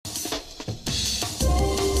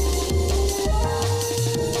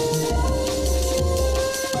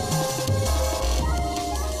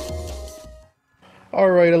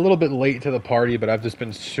Alright, a little bit late to the party, but I've just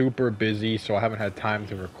been super busy, so I haven't had time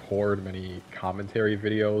to record many commentary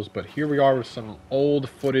videos. But here we are with some old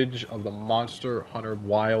footage of the Monster Hunter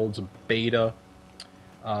Wilds beta.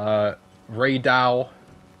 Raydow.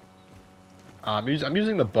 I'm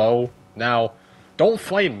using the bow. Now, don't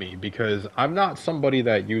flame me, because I'm not somebody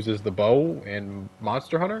that uses the bow in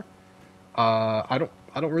Monster Hunter. I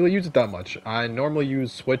don't really use it that much. I normally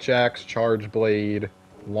use switch axe, charge blade,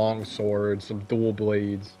 long sword, some dual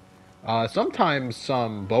blades, sometimes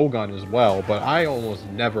some bowgun as well, but I almost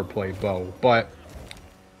never play bow. But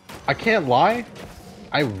I can't lie,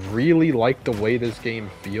 I really like the way this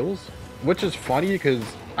game feels, which is funny because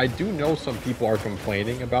I do know some people are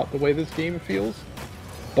complaining about the way this game feels,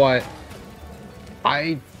 but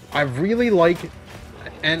I really like,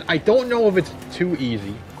 and I don't know if it's too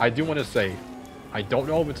easy. I do want to say, I don't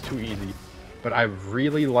know if it's too easy, but I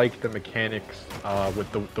really like the mechanics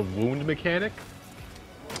with the wound mechanic.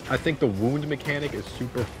 I think the wound mechanic is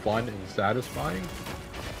super fun and satisfying.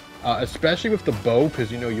 Especially with the bow,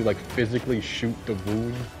 because, you know, you, like, physically shoot the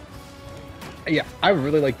wound. Yeah, I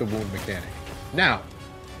really like the wound mechanic. Now,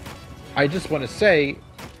 I just want to say,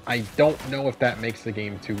 I don't know if that makes the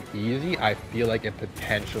game too easy. I feel like it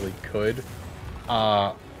potentially could.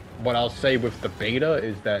 What I'll say with the beta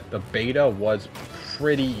is that the beta was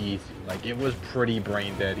pretty easy. Like, it was pretty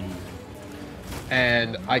brain dead easy.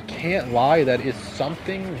 And I can't lie, that is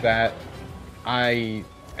something that I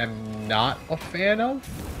am not a fan of,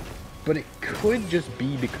 but it could just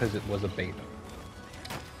be because it was a beta.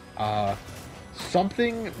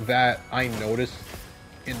 Something that I noticed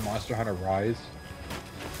in Monster Hunter Rise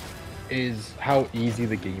is how easy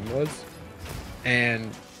the game was,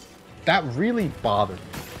 and that really bothered me.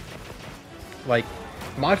 Like,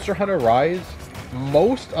 Monster Hunter Rise,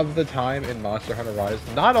 most of the time in Monster Hunter Rise,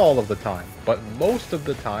 not all of the time, but most of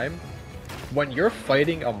the time, when you're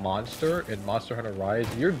fighting a monster in Monster Hunter Rise,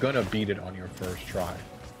 you're gonna beat it on your first try.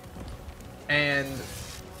 And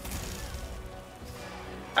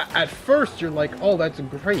at first, you're like, oh, that's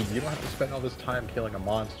great, you don't have to spend all this time killing a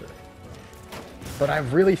monster. But I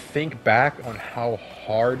really think back on how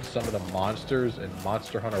hard some of the monsters in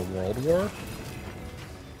Monster Hunter World were.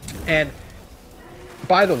 And,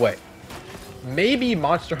 by the way, maybe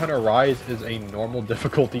Monster Hunter Rise is a normal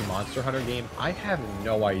difficulty Monster Hunter game. I have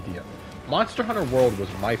no idea. Monster Hunter World was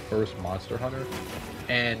my first Monster Hunter,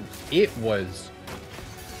 and it was,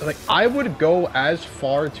 like, I would go as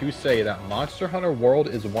far to say that Monster Hunter World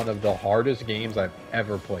is one of the hardest games I've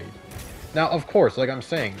ever played. Now, of course, like I'm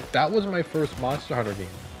saying, that was my first Monster Hunter game,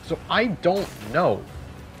 so I don't know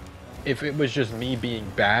if it was just me being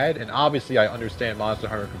bad, and obviously I understand Monster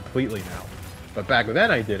Hunter completely now, but back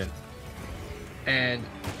then I didn't. And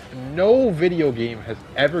no video game has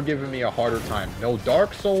ever given me a harder time. No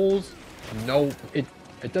Dark Souls, no, it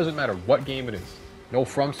doesn't matter what game it is. No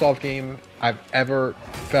FromSoft game I've ever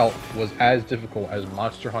felt was as difficult as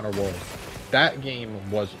Monster Hunter World. That game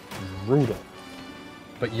was brutal.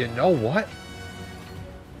 But you know what?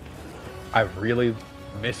 I really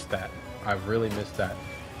missed that. I really missed that.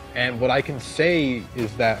 And what I can say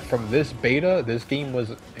is that from this beta, this game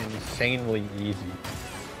was insanely easy.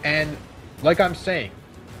 And like I'm saying,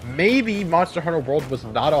 maybe Monster Hunter World was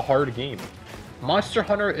not a hard game. Monster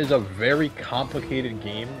Hunter is a very complicated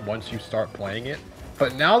game once you start playing it.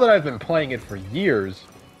 But now that I've been playing it for years,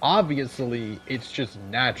 obviously it's just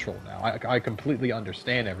natural now. I completely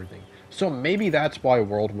understand everything. So maybe that's why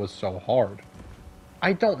World was so hard.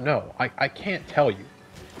 I don't know. I can't tell you.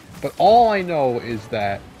 But all I know is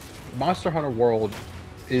that Monster Hunter World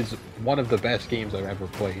is one of the best games I've ever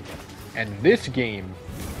played. And this game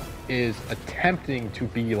is attempting to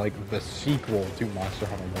be like the sequel to Monster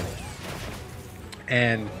Hunter World.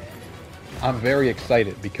 And I'm very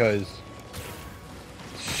excited because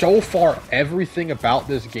so far everything about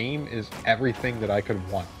this game is everything that I could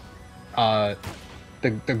want.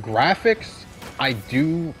 The graphics, I'm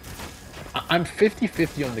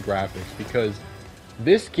 50-50 on the graphics because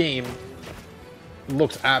this game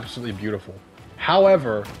looks absolutely beautiful.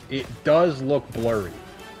 However, it does look blurry.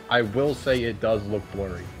 I will say it does look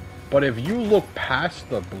blurry. But if you look past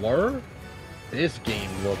the blur, this game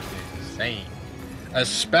looks insane.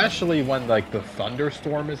 Especially when, like, the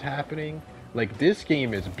thunderstorm is happening. Like, this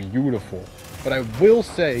game is beautiful. But I will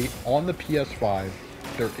say, on the PS5,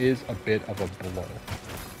 there is a bit of a blur.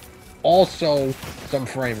 Also, some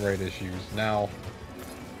frame rate issues. Now,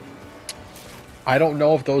 I don't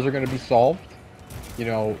know if those are going to be solved. You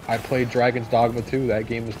know, I played Dragon's Dogma 2, that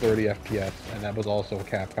game was 30 FPS, and that was also a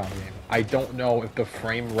Capcom game. I don't know if the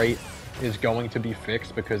frame rate is going to be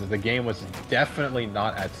fixed because the game was definitely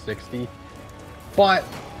not at 60. But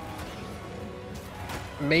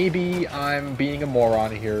maybe I'm being a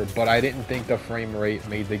moron here, but I didn't think the frame rate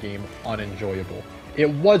made the game unenjoyable. It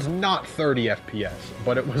was not 30 FPS,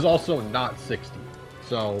 but it was also not 60.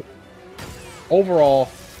 So, overall,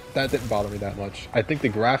 that didn't bother me that much. I think the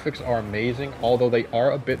graphics are amazing, although they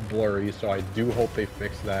are a bit blurry, so I do hope they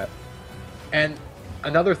fix that. And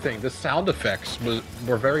another thing, the sound effects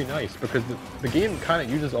were very nice, because the game kind of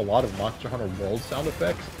uses a lot of Monster Hunter World sound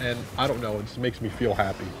effects, and I don't know, it just makes me feel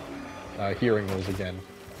happy hearing those again.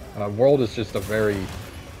 World is just a very...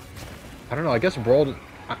 I don't know, I guess World...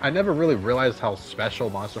 I never really realized how special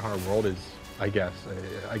Monster Hunter World is, I guess.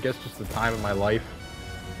 I guess just the time in my life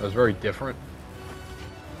was very different.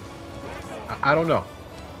 I don't know.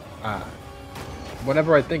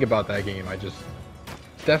 Whenever I think about that game, it's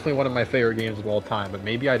definitely one of my favorite games of all time, but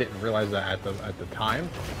maybe I didn't realize that at the time.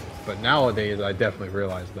 But nowadays, I definitely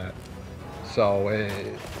realize that. So,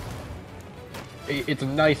 it's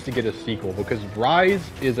nice to get a sequel, because Rise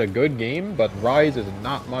is a good game, but Rise is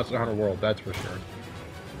not Monster Hunter World, that's for sure.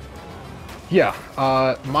 Yeah,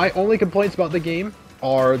 my only complaints about the game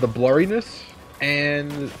are the blurriness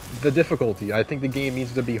and the difficulty. I think the game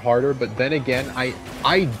needs to be harder, but then again,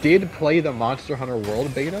 I did play the Monster Hunter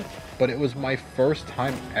World beta, but it was my first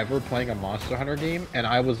time ever playing a Monster Hunter game, and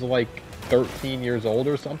I was like 13 years old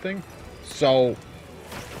or something. So,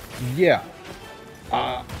 yeah,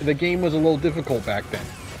 the game was a little difficult back then.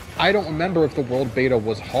 I don't remember if the World beta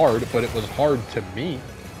was hard, but it was hard to me.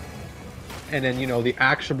 And then, you know, the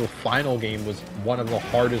actual final game was one of the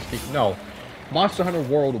hardest... No, Monster Hunter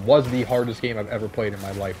World was the hardest game I've ever played in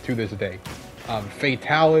my life, to this day.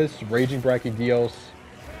 Fatalis, Raging Brachydios,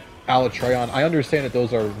 Alatreon. I understand that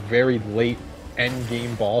those are very late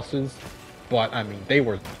endgame bosses, but, I mean, they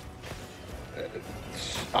were...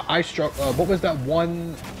 I struck... what was that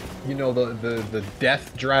one, you know, the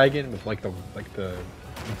Death Dragon with, like, the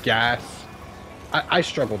gas? I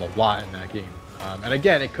struggled a lot in that game. And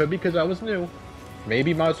again, it could be because I was new.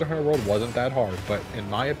 Maybe Monster Hunter World wasn't that hard, but in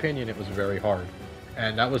my opinion, it was very hard.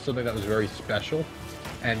 And that was something that was very special,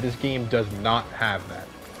 and this game does not have that.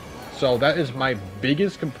 So that is my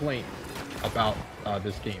biggest complaint about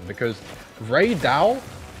this game, because Ray Dao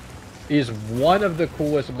is one of the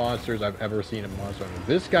coolest monsters I've ever seen in Monster Hunter.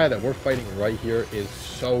 This guy that we're fighting right here is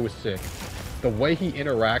so sick. The way he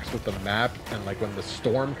interacts with the map, and like when the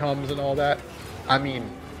storm comes and all that, I mean...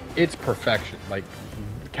 it's perfection. Like,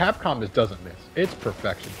 Capcom just doesn't miss. It's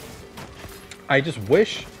perfection. I just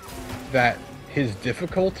wish that his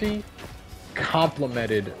difficulty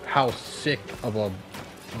complemented how sick of a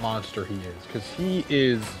monster he is. Because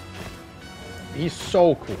he's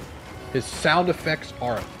so cool. His sound effects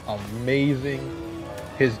are amazing.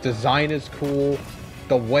 His design is cool.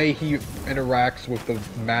 The way he interacts with the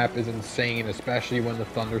map is insane, especially when the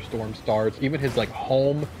thunderstorm starts. Even his, like,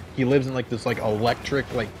 home... he lives in like this like electric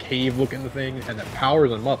like cave looking thing, and that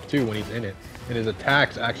powers him up too when he's in it. And his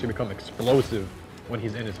attacks actually become explosive when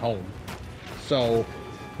he's in his home. So,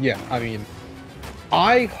 yeah, I mean,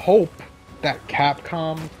 I hope that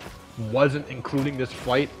Capcom wasn't including this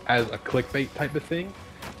fight as a clickbait type of thing.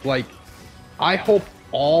 Like, I hope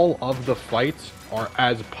all of the fights are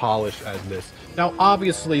as polished as this. Now,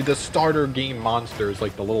 obviously, the starter game monsters,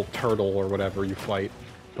 like the little turtle or whatever you fight,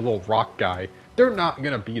 the little rock guy, they're not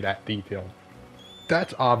going to be that detailed.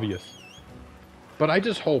 That's obvious. But I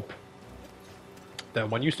just hope that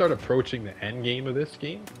when you start approaching the end game of this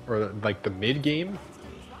game, or like the mid game,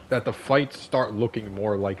 that the fights start looking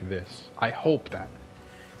more like this. I hope that.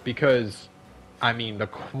 Because, I mean, the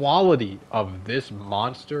quality of this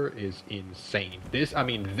monster is insane. This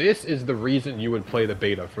is the reason you would play the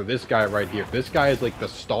beta, for this guy right here. This guy is like the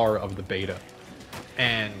star of the beta.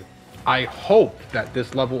 And I hope that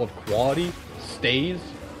this level of quality stays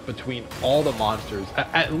between all the monsters,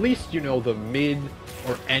 at least, you know, the mid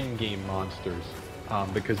or end game monsters,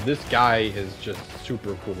 because this guy is just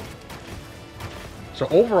super cool. So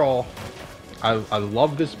overall, I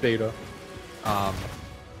love this beta.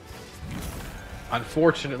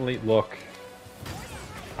 Unfortunately, look,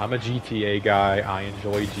 I'm a GTA guy. I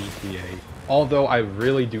enjoy GTA, although I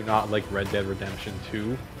really do not like Red Dead Redemption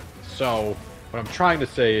 2. So what I'm trying to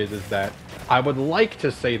say is that I would like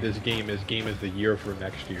to say this game is Game of the Year for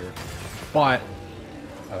next year. But,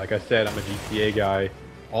 like I said, I'm a GTA guy.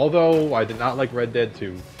 Although, I did not like Red Dead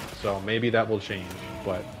 2. So, maybe that will change.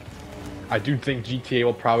 But, I do think GTA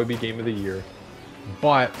will probably be Game of the Year.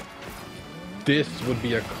 But, this would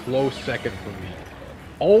be a close second for me.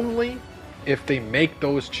 Only if they make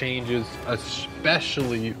those changes,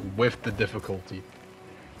 especially with the difficulty.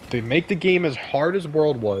 If they make the game as hard as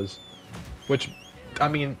World was, which, I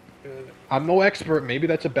mean, I'm no expert. Maybe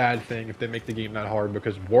that's a bad thing if they make the game that hard,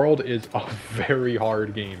 because World is a very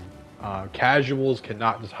hard game. Casuals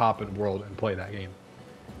cannot just hop in World and play that game.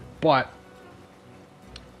 But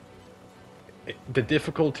the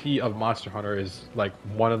difficulty of Monster Hunter is like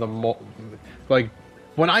one of the like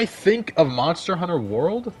when I think of Monster Hunter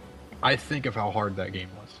World, I think of how hard that game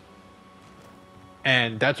was.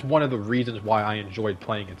 And that's one of the reasons why I enjoyed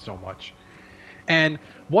playing it so much. And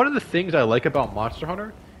one of the things I like about Monster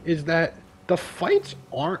Hunter is that the fights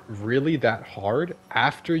aren't really that hard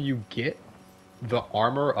after you get the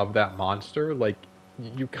armor of that monster. Like,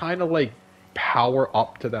 you kind of like power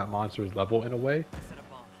up to that monster's level in a way.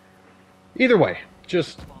 Either way,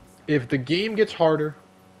 just if the game gets harder,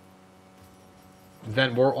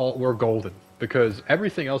 then we're golden, because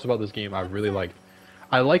everything else about this game I really liked.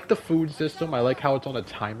 I like the food system. I like how it's on a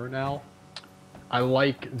timer now. I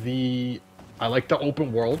like the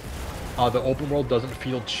open world. The open world doesn't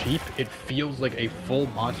feel cheap. It feels like a full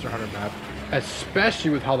Monster Hunter map,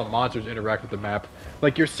 especially with how the monsters interact with the map.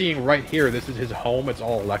 Like you're seeing right here, this is his home. It's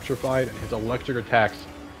all electrified, and his electric attacks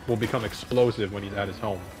will become explosive when he's at his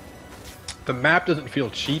home. The map doesn't feel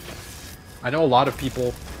cheap. I know a lot of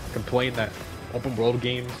people complain that open world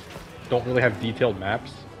games don't really have detailed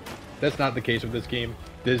maps. That's not the case with this game.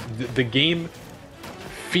 The game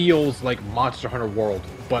feels like Monster Hunter World,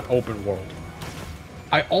 but open world.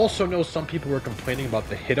 I also know some people were complaining about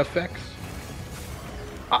the hit effects.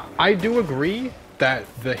 I do agree that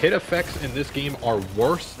the hit effects in this game are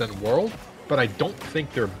worse than World, but I don't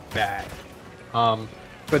think they're bad.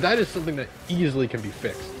 But that is something that easily can be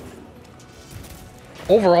fixed.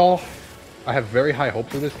 Overall, I have very high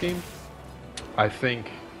hopes for this game. I think,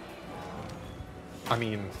 I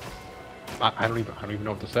mean, I don't even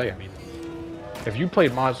know what to say. I mean, if you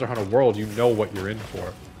played Monster Hunter World, you know what you're in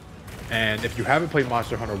for. And if you haven't played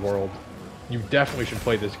Monster Hunter World, you definitely should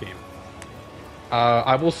play this game.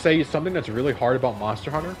 I will say something that's really hard about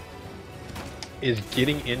Monster Hunter is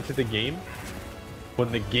getting into the game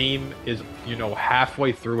when the game is, you know,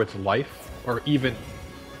 halfway through its life, or even,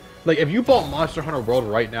 like, if you bought Monster Hunter World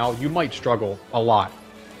right now, you might struggle a lot.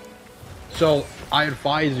 So, I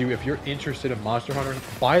advise you, if you're interested in Monster Hunter,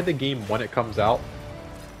 buy the game when it comes out.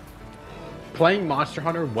 Playing Monster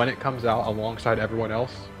Hunter when it comes out alongside everyone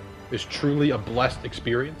else is truly a blessed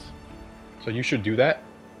experience. So you should do that.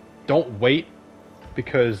 Don't wait,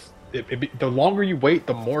 because the longer you wait,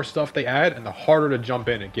 the more stuff they add, and the harder to jump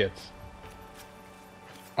in it gets.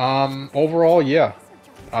 Overall, yeah.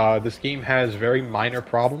 This game has very minor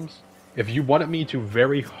problems. If you wanted me to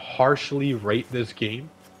very harshly rate this game,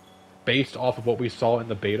 based off of what we saw in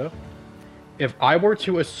the beta, if I were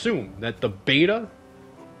to assume that the beta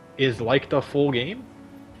is like the full game,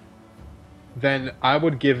 then I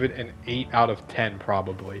would give it an 8 out of 10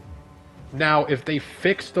 probably. Now, if they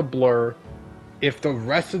fix the blur, if the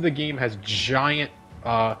rest of the game has giant,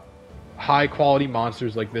 high quality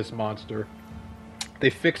monsters like this monster, they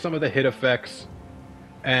fix some of the hit effects,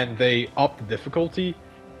 and they up the difficulty,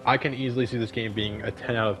 I can easily see this game being a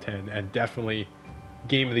 10 out of 10, and definitely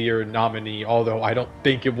Game of the Year nominee, although I don't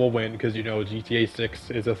think it will win, because, you know, GTA 6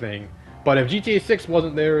 is a thing. But if GTA 6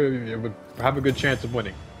 wasn't there, it would have a good chance of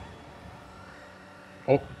winning.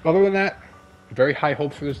 Oh, other than that, very high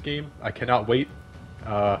hopes for this game. I cannot wait.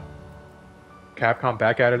 Capcom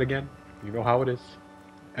back at it again. You know how it is.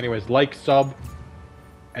 Anyways, like, sub,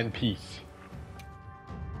 and peace.